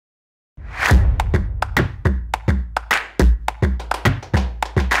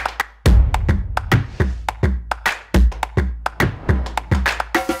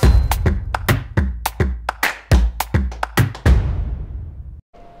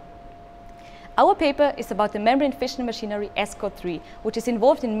Our paper is about the membrane fission machinery ESCRT-III, which is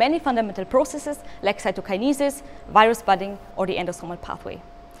involved in many fundamental processes like cytokinesis, virus budding, or the endosomal pathway.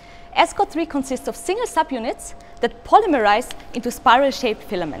 ESCRT-III consists of single subunits that polymerize into spiral-shaped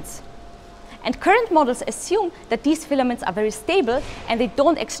filaments. And current models assume that these filaments are very stable and they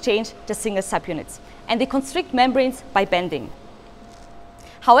don't exchange the single subunits, and they constrict membranes by bending.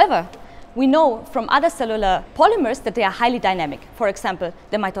 However, we know from other cellular polymers that they are highly dynamic, for example,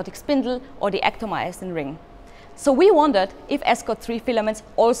 the mitotic spindle or the ectomyosin ring. So we wondered if ESCRT-III filaments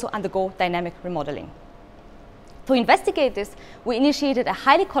also undergo dynamic remodeling. To investigate this, we initiated a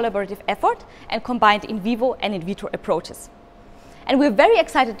highly collaborative effort and combined in vivo and in vitro approaches. And we're very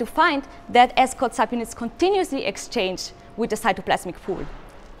excited to find that ESCRT subunits continuously exchange with the cytoplasmic pool,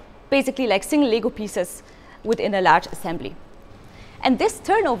 basically like single Lego pieces within a large assembly. And this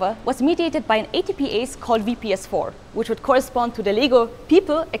turnover was mediated by an ATPase called VPS4, which would correspond to the Lego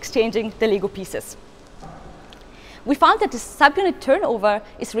people exchanging the Lego pieces. We found that this subunit turnover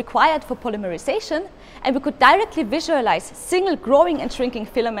is required for polymerization, and we could directly visualize single growing and shrinking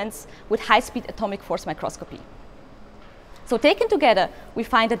filaments with high-speed atomic force microscopy. So taken together, we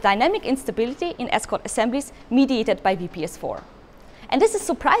find a dynamic instability in ESCRT assemblies mediated by VPS4. And this is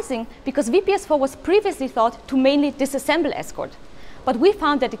surprising because VPS4 was previously thought to mainly disassemble ESCRT. But we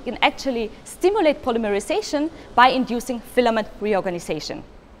found that it can actually stimulate polymerization by inducing filament reorganization.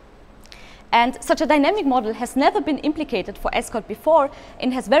 And such a dynamic model has never been implicated for ESCRT before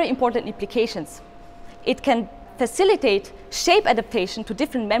and has very important implications. It can facilitate shape adaptation to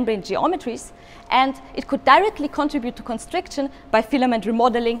different membrane geometries, and it could directly contribute to constriction by filament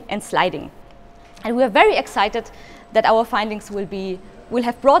remodeling and sliding. And we are very excited that our findings will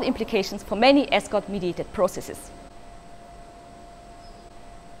have broad implications for many ESCRT-mediated processes.